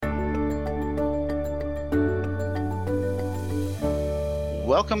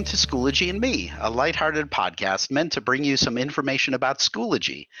Welcome to Schoology and Me, a lighthearted podcast meant to bring you some information about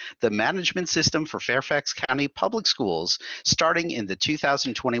Schoology, the management system for Fairfax County Public Schools, starting in the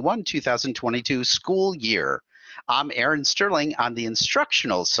 2021-2022 school year. I'm Aaron Sterling on the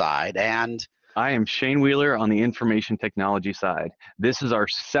instructional side, and I am Shane Wheeler on the information technology side. This is our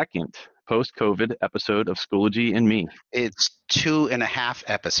second post-COVID episode of Schoology and Me. It's 2.5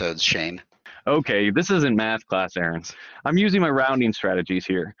 episodes, Shane. Okay, this isn't math class, Aaron. I'm using my rounding strategies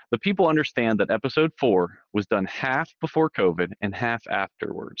here. The people understand that episode 4 was done half before COVID and half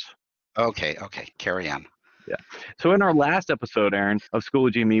afterwards. Okay, carry on. Yeah. So in our last episode, Aaron, of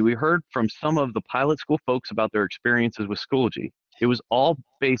Schoology and Me, we heard from some of the pilot school folks about their experiences with Schoology. It was all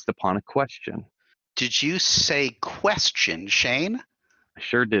based upon a question. Did you say question, Shane? I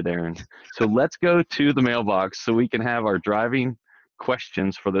sure did, Aaron. So let's go to the mailbox so we can have our driving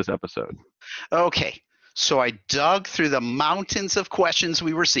questions for this episode. Okay, so I dug through the mountains of questions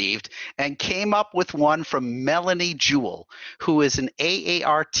we received and came up with one from Melanie Jewell, who is an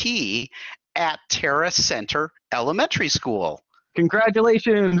AART at Terra Center Elementary School.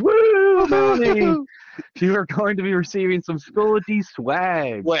 Congratulations! Woo, Melanie! You are going to be receiving some Schoology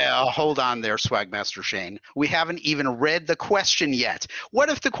swag. Well, hold on there, Swagmaster Shane. We haven't even read the question yet. What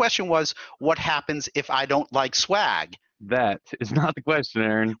if the question was, what happens if I don't like swag? That is not the question,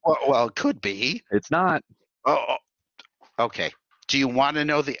 Aaron. Well, it could be. It's not. Oh, okay. Do you want to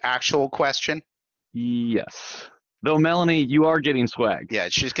know the actual question? Yes. Though, Melanie, you are getting swag. Yeah,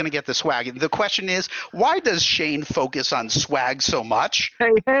 she's going to get the swag. The question is, why does Shane focus on swag so much?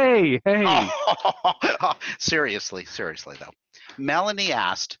 Hey. Seriously, though. Melanie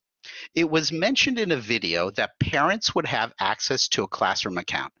asked, it was mentioned in a video that parents would have access to a classroom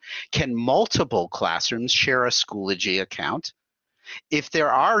account. Can multiple classrooms share a Schoology account? If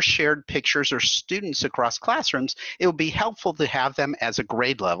there are shared pictures or students across classrooms, it would be helpful to have them as a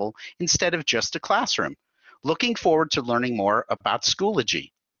grade level instead of just a classroom. Looking forward to learning more about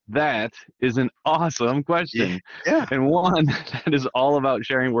Schoology. That is an awesome question. Yeah. And one that is all about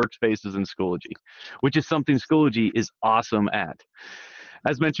sharing workspaces in Schoology, which is something Schoology is awesome at.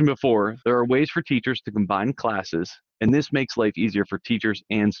 As mentioned before, there are ways for teachers to combine classes, and this makes life easier for teachers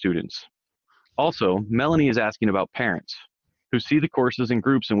and students. Also, Melanie is asking about parents who see the courses and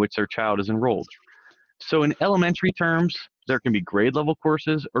groups in which their child is enrolled. So in elementary terms, there can be grade level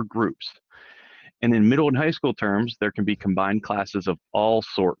courses or groups. And in middle and high school terms, there can be combined classes of all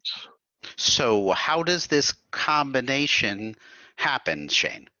sorts. So how does this combination happen,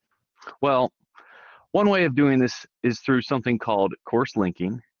 Shane? Well, one way of doing this is through something called course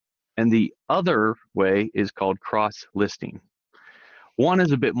linking, and the other way is called cross-listing. One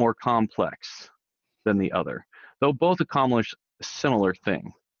is a bit more complex than the other, though both accomplish a similar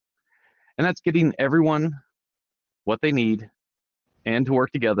thing. And that's getting everyone what they need and to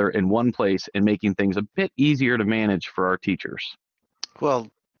work together in one place and making things a bit easier to manage for our teachers. Well,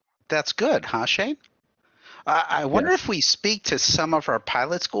 that's good, huh, Shane? I wonder if we speak to some of our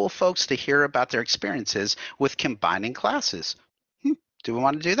pilot school folks to hear about their experiences with combining classes. Do we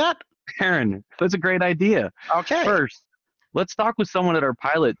want to do that? Aaron, that's a great idea. Okay. First, let's talk with someone at our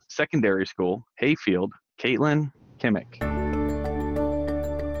pilot secondary school, Hayfield, Caitlin Kimmick.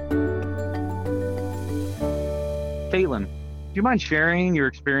 Caitlin, do you mind sharing your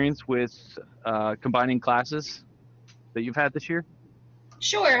experience with combining classes that you've had this year?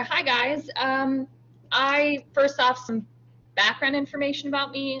 Sure. Hi, guys. First off, some background information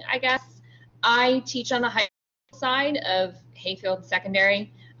about me, I guess. I teach on the high school side of Hayfield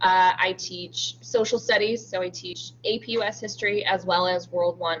Secondary. I teach social studies, so I teach AP US history as well as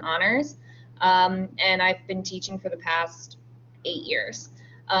World I honors. And I've been teaching for the past 8 years.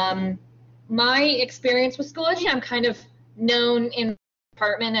 My experience with Schoology, I'm kind of known in the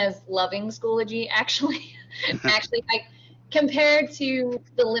department as loving Schoology, actually. Compared to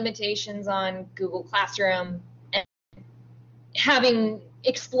the limitations on Google Classroom and having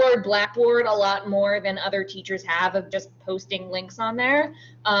explored Blackboard a lot more than other teachers have of just posting links on there,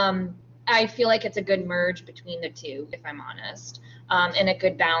 I feel like it's a good merge between the two, if I'm honest, and a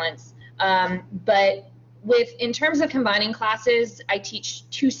good balance. But in terms of combining classes, I teach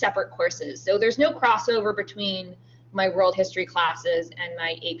 2 separate courses. So there's no crossover between my world history classes and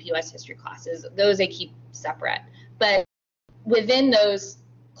my AP US history classes. Those I keep separate. But within those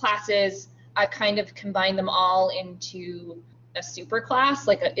classes, I've kind of combined them all into a super class,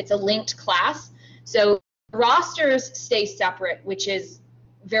 it's a linked class. So rosters stay separate, which is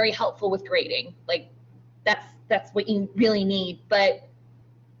very helpful with grading. That's what you really need. But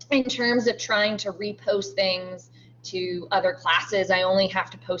in terms of trying to repost things to other classes, I only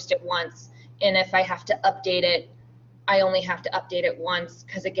have to post it once. And if I have to update it I only have to update it once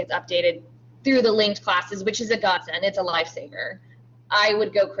because it gets updated through the linked classes, which is a godsend. It's a lifesaver. I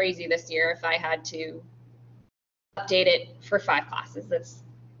would go crazy this year if I had to update it for 5 classes. That's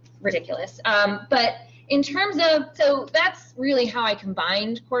ridiculous. But in terms of, so that's really how I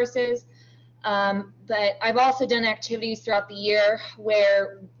combined courses. But I've also done activities throughout the year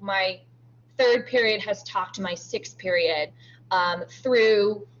where my 3rd period has talked to my 6th period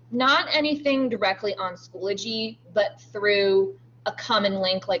through not anything directly on Schoology, but through a common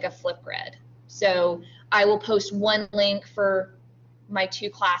link like a Flipgrid. So I will post one link for my 2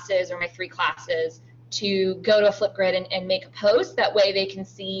 classes or my 3 classes to go to a Flipgrid and make a post. That way they can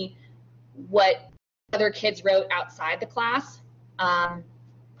see what other kids wrote outside the class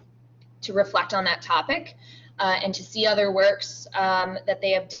to reflect on that topic and to see other works that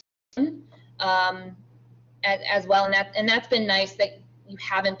they have done as well. And that's been nice that you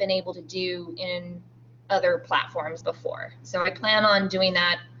haven't been able to do in other platforms before. So I plan on doing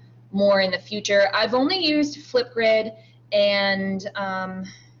that more in the future. I've only used Flipgrid and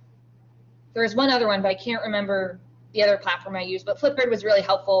there's one other one, but I can't remember the other platform I used. But Flipgrid was really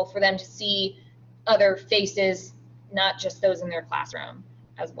helpful for them to see other faces, not just those in their classroom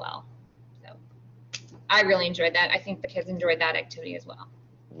as well. So I really enjoyed that. I think the kids enjoyed that activity as well.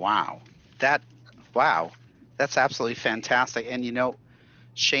 Wow, that's absolutely fantastic. And you know,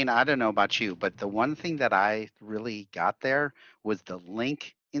 Shane, I don't know about you, but the one thing that I really got there was the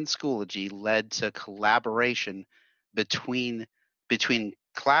link in Schoology led to collaboration between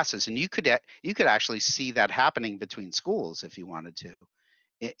classes, and you could actually see that happening between schools if you wanted to,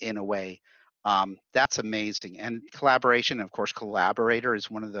 in a way. That's amazing. And collaboration, of course, collaborator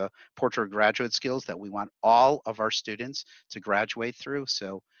is one of the Portrait graduate skills that we want all of our students to graduate through.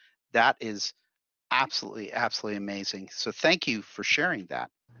 So that is absolutely amazing. So thank you for sharing that.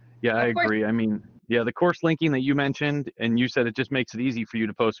 Yeah, I agree. I mean, yeah, the course linking that you mentioned, and you said it just makes it easy for you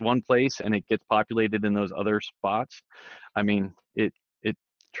to post one place and it gets populated in those other spots. I mean, it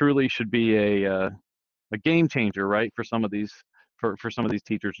truly should be a game changer, right, for some of these some of these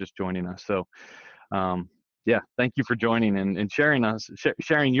teachers just joining us. So yeah, thank you for joining and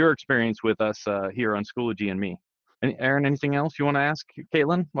sharing your experience with us here on Schoology and me. Aaron, anything else you want to ask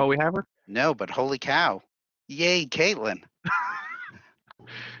Caitlin while we have her? No, but holy cow. Yay, Caitlin.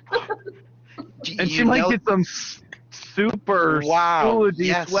 And she might get some super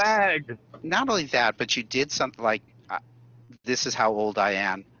Schoology swag. Not only that, but you did something like, this is how old I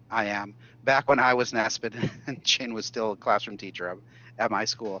am. Back when I was Nesbitt and Shane was still a classroom teacher at my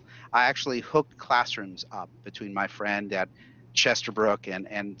school, I actually hooked classrooms up between my friend at Chesterbrook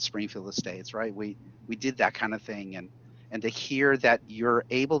and Springfield Estates, right? We did that kind of thing, and to hear that you're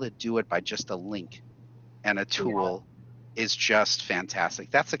able to do it by just a link and a tool is just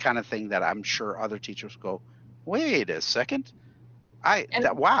fantastic. That's the kind of thing that I'm sure other teachers go, wait a second,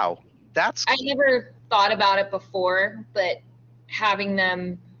 wow, that's. I never thought about it before, but having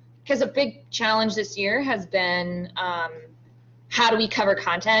them, because a big challenge this year has been how do we cover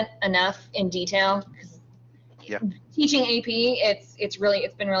content enough in detail? Teaching AP, it's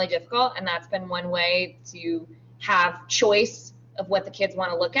been really difficult, and that's been one way to have choice of what the kids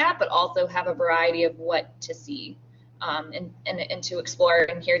want to look at, but also have a variety of what to see, and to explore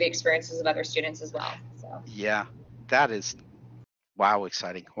and hear the experiences of other students as well. So yeah, that is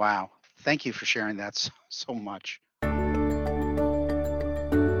exciting. Wow, thank you for sharing that so much.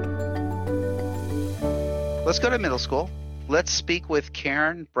 Let's go to middle school. Let's speak with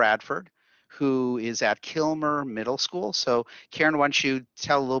Karen Bradford, who is at Kilmer Middle School. So Karen, why don't you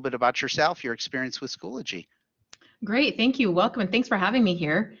tell a little bit about yourself, your experience with Schoology? Great, thank you. Welcome, and thanks for having me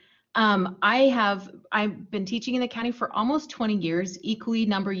here. I've been teaching in the county for almost 20 years, equally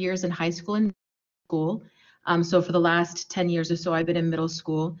number of years in high school and middle school. So for the last 10 years or so, I've been in middle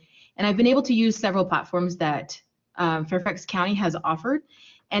school, and I've been able to use several platforms that Fairfax County has offered.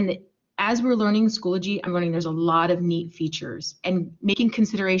 And as we're learning Schoology, I'm learning there's a lot of neat features, and making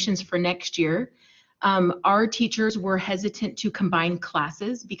considerations for next year. Our teachers were hesitant to combine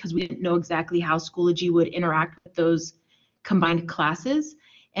classes because we didn't know exactly how Schoology would interact with those combined classes.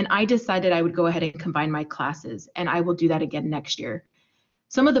 And I decided I would go ahead and combine my classes, and I will do that again next year.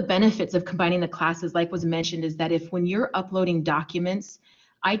 Some of the benefits of combining the classes, like was mentioned, is that when you're uploading documents,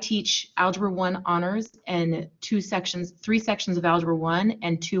 I teach Algebra 1 honors and 3 sections of Algebra 1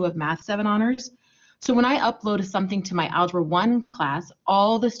 and 2 of Math 7 honors. So when I upload something to my Algebra 1 class,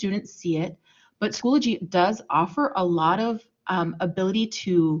 all the students see it, but Schoology does offer a lot of ability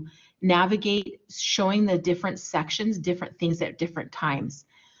to navigate, showing the different sections, different things at different times.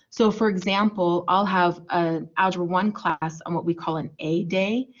 So for example, I'll have an Algebra 1 class on what we call an A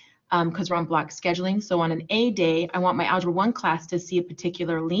day. because we're on block scheduling. So on an A day, I want my Algebra 1 class to see a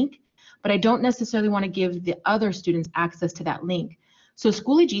particular link, but I don't necessarily want to give the other students access to that link. So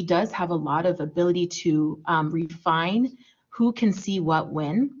Schoology does have a lot of ability to refine who can see what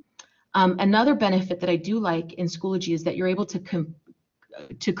when. Another benefit that I do like in Schoology is that you're able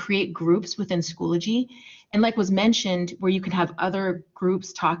to create groups within Schoology. And like was mentioned, where you can have other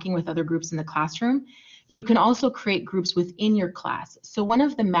groups talking with other groups in the classroom, you can also create groups within your class. So one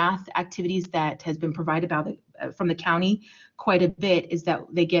of the math activities that has been provided from the county quite a bit is that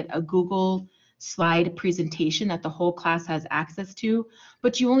they get a Google slide presentation that the whole class has access to,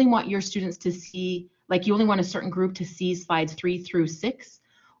 but you only want your students to see, like you only want a certain group to see slides 3 through 6.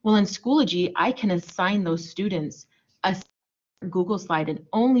 Well, in Schoology, I can assign those students a Google slide, and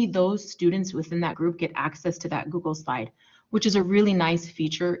only those students within that group get access to that Google slide, which is a really nice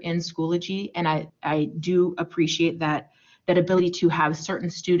feature in Schoology. And I do appreciate that ability to have certain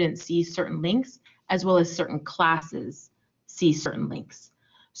students see certain links, as well as certain classes see certain links.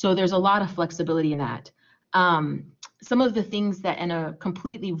 So there's a lot of flexibility in that. Some of the things that in a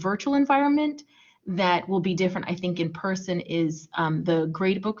completely virtual environment that will be different, I think, in person is the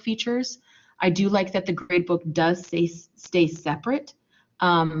gradebook features. I do like that the gradebook does stay separate.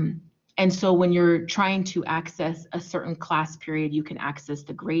 And so when you're trying to access a certain class period, you can access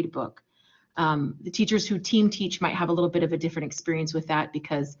the gradebook. The teachers who team teach might have a little bit of a different experience with that,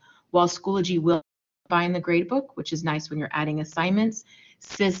 because while Schoology will combine the gradebook, which is nice when you're adding assignments,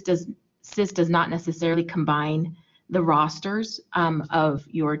 SIS does not necessarily combine the rosters of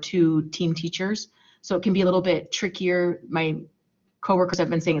your two team teachers. So it can be a little bit trickier. My coworkers have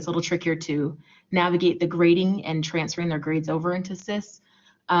been saying it's a little trickier to navigate the grading and transferring their grades over into SIS.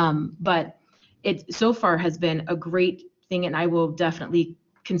 But it so far has been a great thing, and I will definitely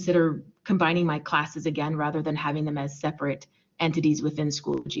consider combining my classes again rather than having them as separate entities within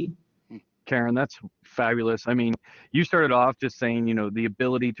Schoology. Karen, that's fabulous. I mean, you started off just saying, the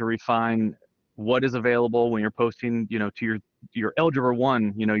ability to refine what is available when you're posting, to your Algebra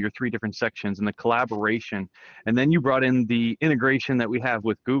 1, your 3 different sections, and the collaboration. And then you brought in the integration that we have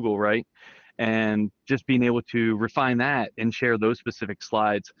with Google, right? And just being able to refine that and share those specific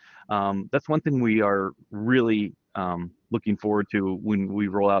slides. That's one thing we are really looking forward to when we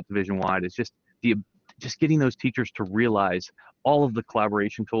roll out division-wide, is just getting those teachers to realize all of the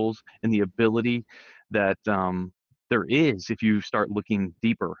collaboration tools and the ability that there is if you start looking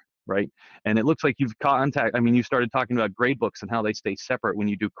deeper, right? And it looks like you started talking about gradebooks and how they stay separate when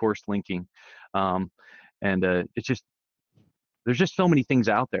you do course linking. It's just, there's just so many things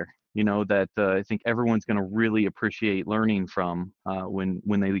out there, that I think everyone's going to really appreciate learning from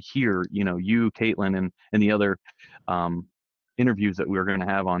when they hear, you, Caitlin, and the other interviews that we're going to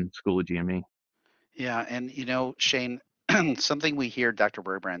have on Schoology and me. Yeah, and Shane, something we hear Dr.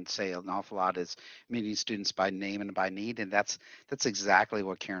 Berbrand say an awful lot is meeting students by name and by need, and that's exactly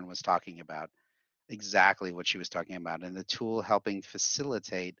what Karen was talking about, exactly what she was talking about, and the tool helping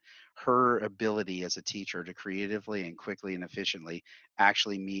facilitate her ability as a teacher to creatively and quickly and efficiently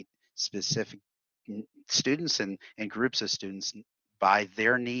actually meet specific students and groups of students by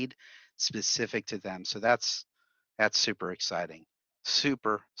their need specific to them. So that's super exciting,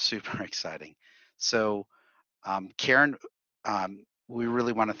 super exciting. So Karen, we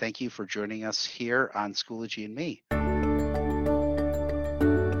really want to thank you for joining us here on Schoology and Me.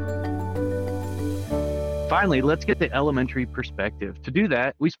 Finally, let's get the elementary perspective. To do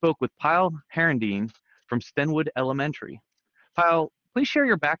that, we spoke with Pyle Herendeen from Stenwood Elementary. Pyle, please share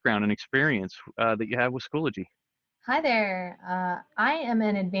your background and experience that you have with Schoology. Hi there. I am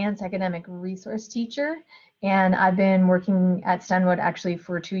an advanced academic resource teacher, and I've been working at Stenwood actually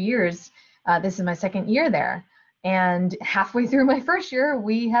for 2 years. This is my second year there. And halfway through my first year,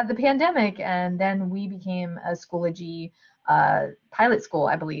 we had the pandemic, and then we became a Schoology pilot school,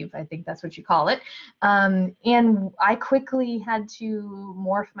 I believe. I think that's what you call it. And I quickly had to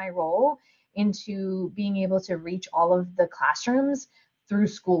morph my role into being able to reach all of the classrooms through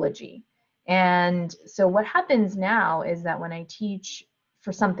Schoology. And so what happens now is that when I teach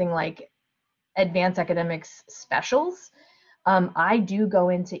for something like advanced academics specials, I do go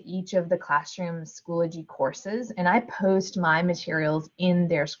into each of the classroom Schoology courses, and I post my materials in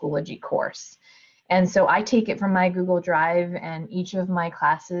their Schoology course. And so I take it from my Google Drive, and each of my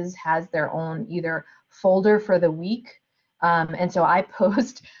classes has their own either folder for the week. And so I'll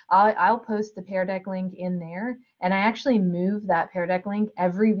post the Pear Deck link in there, and I actually move that Pear Deck link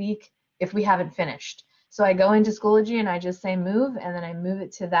every week if we haven't finished. So I go into Schoology and I just say move, and then I move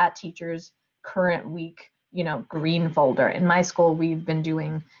it to that teacher's current week, green folder. In my school, we've been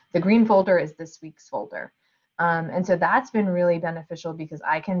doing the green folder is this week's folder. And so that's been really beneficial because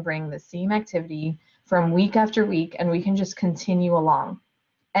I can bring the same activity from week after week and we can just continue along.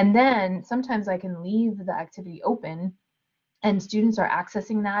 And then sometimes I can leave the activity open and students are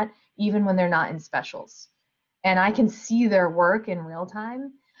accessing that even when they're not in specials. And I can see their work in real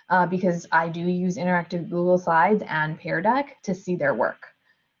time because I do use interactive Google Slides and Pear Deck to see their work.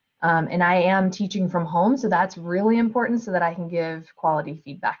 And I am teaching from home, so that's really important so that I can give quality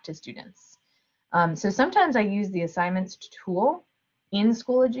feedback to students. So sometimes I use the assignments tool in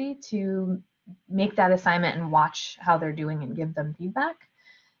Schoology to make that assignment and watch how they're doing and give them feedback.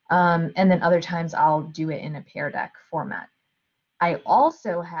 And then other times I'll do it in a Pear Deck format. I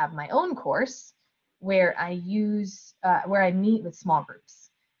also have my own course where I meet with small groups.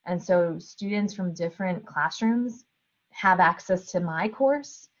 And so students from different classrooms have access to my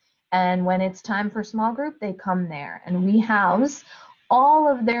course. And when it's time for small group, they come there. And we house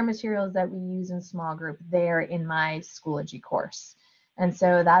all of their materials that we use in small group there in my Schoology course. And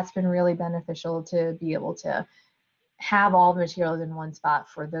so that's been really beneficial to be able to have all the materials in one spot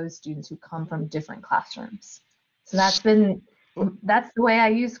for those students who come from different classrooms. So that's the way I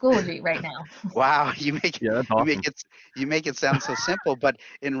use Schoology right now. Wow, you make Yeah, that's awesome. you make it sound so simple, but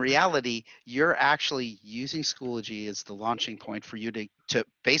in reality, you're actually using Schoology as the launching point for you to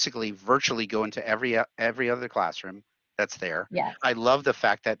basically virtually go into every other classroom that's there. Yes. I love the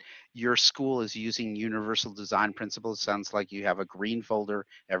fact that your school is using universal design principles. Sounds like you have a green folder.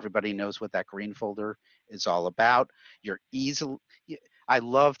 Everybody knows what that green folder is all about. I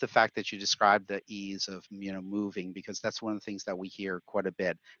love the fact that you described the ease of moving, because that's one of the things that we hear quite a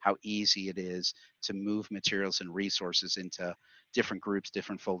bit, how easy it is to move materials and resources into different groups,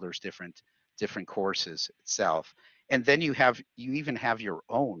 different folders, different courses itself. And then you even have your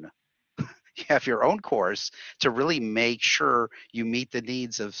own course to really make sure you meet the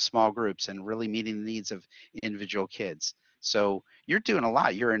needs of small groups and really meeting the needs of individual kids. So you're doing a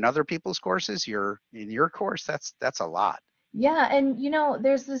lot. You're in other people's courses, you're in your course. That's a lot. Yeah, and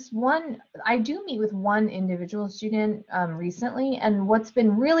there's this one, I do meet with one individual student recently, and what's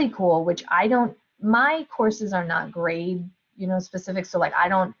been really cool, which my courses are not grade, specific, so like I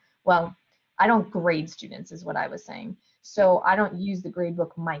don't grade students is what I was saying. So I don't use the grade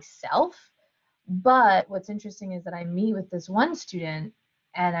book myself, but what's interesting is that I meet with this one student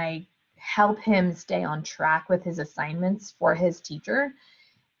and I help him stay on track with his assignments for his teacher.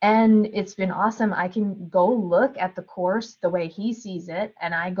 And it's been awesome. I can go look at the course the way he sees it,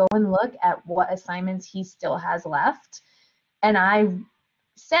 and I go and look at what assignments he still has left. And I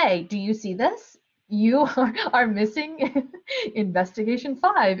say, do you see this? You are missing investigation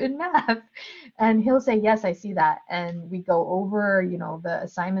 5 in math. And he'll say, yes, I see that. And we go over, the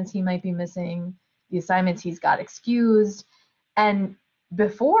assignments he might be missing, the assignments he's got excused. And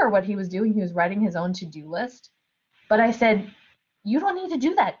before, what he was doing, he was writing his own to-do list. But I said, you don't need to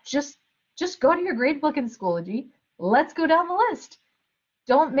do that. Just go to your gradebook in Schoology. Let's go down the list.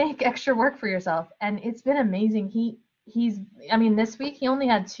 Don't make extra work for yourself. And it's been amazing. This week he only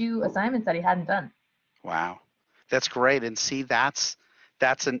had 2 assignments that he hadn't done. Wow, that's great. And see, that's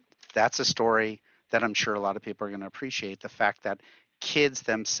a story that I'm sure a lot of people are going to appreciate. The fact that kids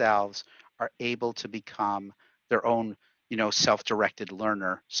themselves are able to become their own, self-directed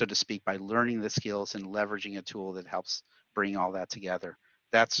learner, so to speak, by learning the skills and leveraging a tool that helps bring all that together.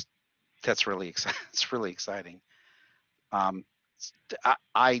 That's really exciting. It's really exciting. I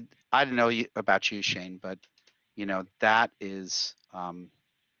don't know about you, Shane, but that is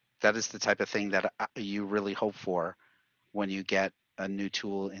the type of thing that you really hope for when you get a new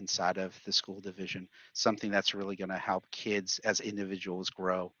tool inside of the school division, something that's really going to help kids as individuals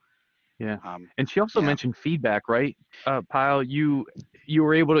grow. Yeah. And she also mentioned feedback, right? Pyle, you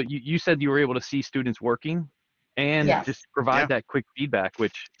were able to, you said you were able to see students working and just provide that quick feedback,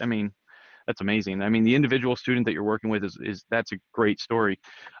 which, that's amazing. The individual student that you're working with that's a great story.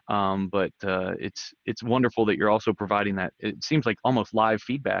 But it's wonderful that you're also providing that. It seems like almost live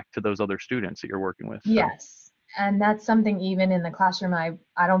feedback to those other students that you're working with. So. Yes. And that's something even in the classroom, I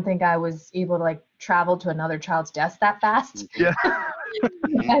don't think I was able to travel to another child's desk that fast. Yeah.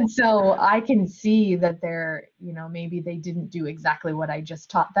 And so I can see that they're, maybe they didn't do exactly what I just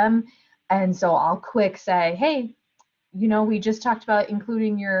taught them. And so I'll quick say, hey, we just talked about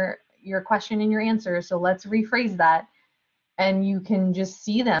including your question in your answer, so let's rephrase that. And you can just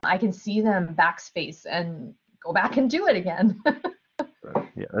see them. I can see them backspace and go back and do it again.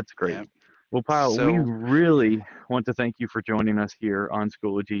 Yeah, that's great. Yeah. Well, Pyle, we really want to thank you for joining us here on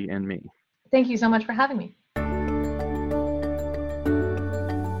Schoology and Me. Thank you so much for having me.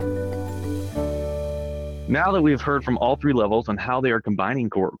 Now that we've heard from all three levels on how they are combining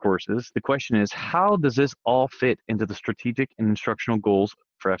courses, the question is, how does this all fit into the strategic and instructional goals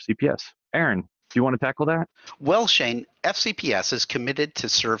for FCPS? Aaron, do you want to tackle that? Well, Shane, FCPS is committed to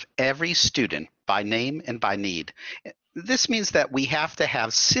serve every student by name and by need. This means that we have to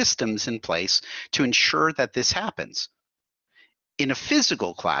have systems in place to ensure that this happens. In a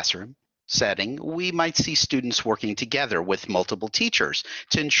physical classroom setting, we might see students working together with multiple teachers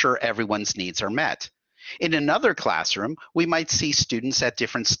to ensure everyone's needs are met. In another classroom, we might see students at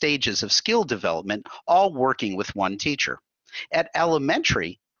different stages of skill development, all working with one teacher. At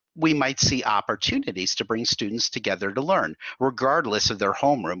elementary, we might see opportunities to bring students together to learn, regardless of their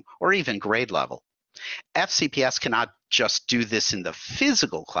homeroom or even grade level. FCPS cannot just do this in the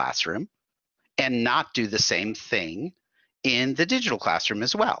physical classroom and not do the same thing in the digital classroom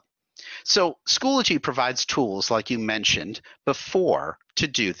as well. So Schoology provides tools, like you mentioned before, to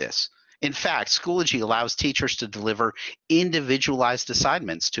do this. In fact, Schoology allows teachers to deliver individualized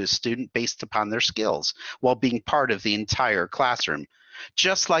assignments to a student based upon their skills while being part of the entire classroom,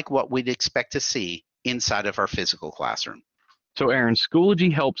 just like what we'd expect to see inside of our physical classroom. So Aaron,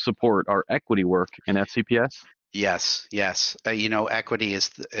 Schoology helps support our equity work in FCPS? Yes. You know, equity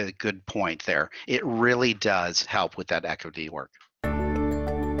is a good point there. It really does help with that equity work.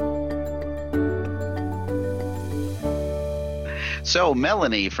 So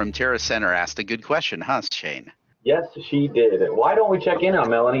Melanie from Terra Center asked a good question, huh, Shane? Yes, she did. Why don't we check in on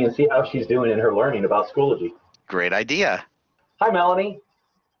Melanie and see how she's doing in her learning about Schoology? Great idea. Hi, Melanie.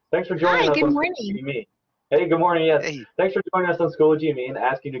 Thanks for joining us on morning. Schoology and Me. Hey, good morning. Yes. Hey. Thanks for joining us on Schoology and Me and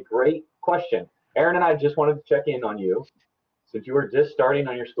asking a great question. Aaron and I just wanted to check in on you since you were just starting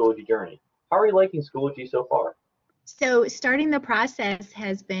on your Schoology journey. How are you liking Schoology so far? So starting the process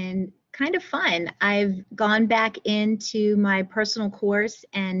has been kind of fun. I've gone back into my personal course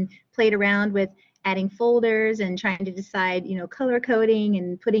and played around with adding folders and trying to decide, color coding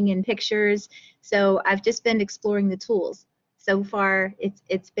and putting in pictures. So I've just been exploring the tools. So far,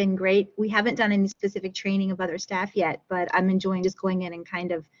 it's been great. We haven't done any specific training of other staff yet, but I'm enjoying just going in and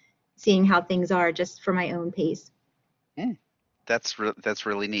kind of seeing how things are just for my own pace. That's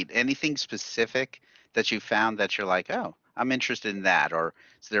really neat. Anything specific that you found that you're like, oh, I'm interested in that? Or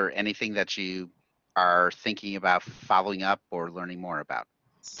is there anything that you are thinking about following up or learning more about?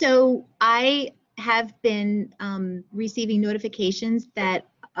 So I have been receiving notifications that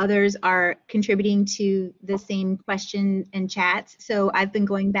others are contributing to the same question and chats. So I've been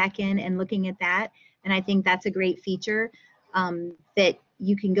going back in and looking at that. And I think that's a great feature that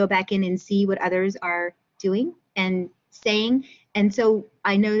you can go back in and see what others are doing and saying. And so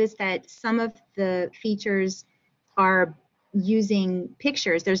I noticed that some of the features are using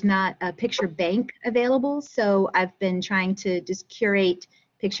pictures. There's not a picture bank available. So I've been trying to just curate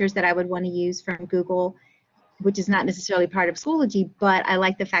pictures that I would want to use from Google, which is not necessarily part of Schoology, but I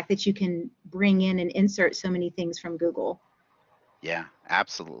like the fact that you can bring in and insert so many things from Google. Yeah,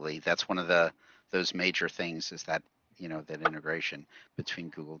 absolutely. That's one of those major things is that, that integration between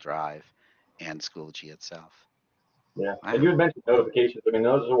Google Drive and Schoology itself. Yeah, Wow. and you had mentioned notifications. I mean,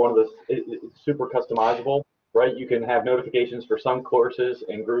 those are one of the, it's super customizable, right? You can have notifications for some courses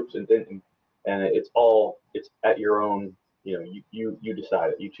and groups, and it's at your own, you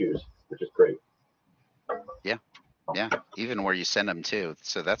decide it, you choose, which is great. Yeah, even where you send them to.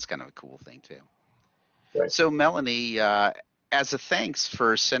 So that's kind of a cool thing too. Right. So Melanie, as a thanks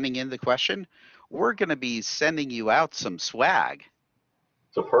for sending in the question, we're going to be sending you out some swag.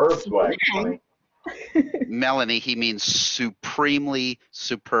 Superb swag. Okay. Melanie, he means supremely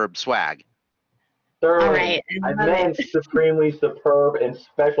superb swag. Sterling, All right. I meant supremely superb and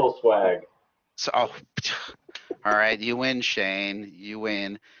special swag. So, all right, you win, Shane. You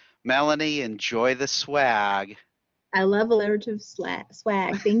win. Melanie, enjoy the swag. I love alliterative swag.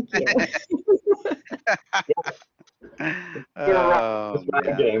 Thank you. Oh, It's not a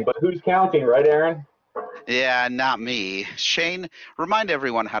man. game, but who's counting, right, Aaron? Yeah, not me. Shane, remind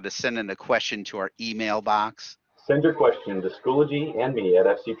everyone how to send in a question to our email box. Send your question to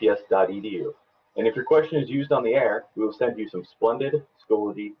schoologyandme@fcps.edu. And if your question is used on the air, we will send you some splendid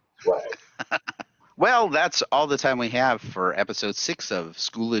Schoology swag. Well, that's all the time we have for episode 6 of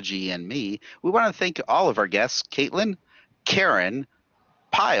Schoology and Me. We want to thank all of our guests, Caitlin, Karen,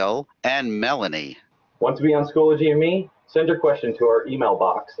 Pyle, and Melanie. Want to be on Schoology and Me? Send your question to our email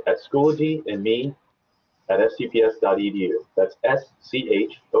box at schoologyandme@fcps.edu. That's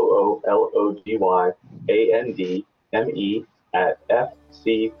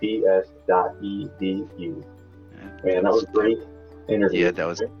SCHOOLOGYANDME@fcps.edu. Man, that was a great interview. Yeah, that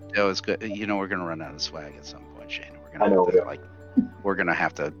was good. We're gonna run out of swag at some point, Shane. I know. We're gonna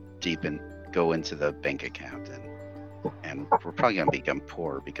have to deepen go into the bank account, and we're probably going to become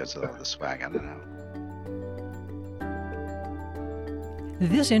poor because of all the swag. I don't know.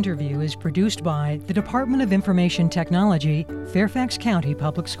 This interview is produced by the Department of Information Technology, Fairfax County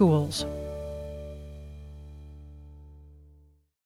Public Schools.